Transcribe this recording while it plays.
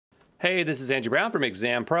Hey, this is Andrew Brown from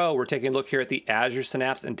Exam Pro. We're taking a look here at the Azure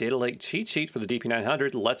Synapse and Data Lake cheat sheet for the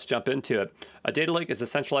DP900. Let's jump into it. A data lake is a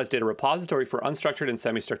centralized data repository for unstructured and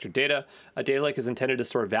semi-structured data. A data lake is intended to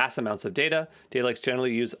store vast amounts of data. Data lakes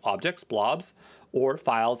generally use objects, blobs, or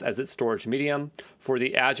files as its storage medium. For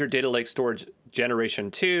the Azure Data Lake Storage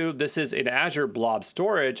Generation 2, this is an Azure blob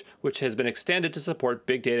storage, which has been extended to support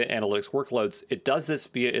big data analytics workloads. It does this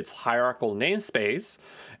via its hierarchical namespace,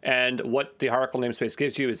 and what the hierarchical namespace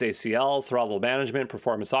gives you is ACLs, throttle management,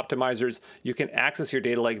 performance optimizers. You can access your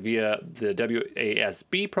data lake via the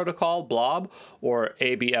WASB protocol, blob, or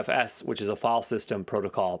ABFS, which is a file system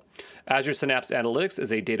protocol. Azure Synapse Analytics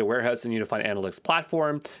is a data warehouse and unified analytics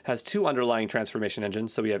platform, has two underlying transformation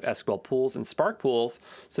engines, so we have SQL pools and Spark pools.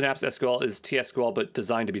 Synapse SQL is TSQL, but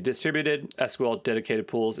designed to be distributed. SQL dedicated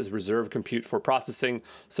pools is reserved compute for processing,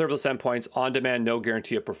 serverless endpoints, on-demand, no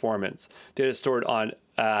guarantee of performance. Data stored on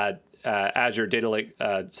Azure Data Lake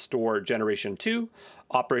Store Generation 2.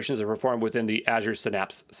 Operations are performed within the Azure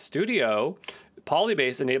Synapse Studio.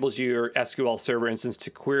 Polybase enables your SQL Server instance to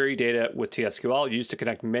query data with TSQL, used to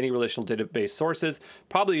connect many relational database sources,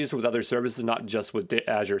 probably used with other services, not just with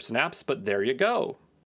Azure Synapse, but there you go.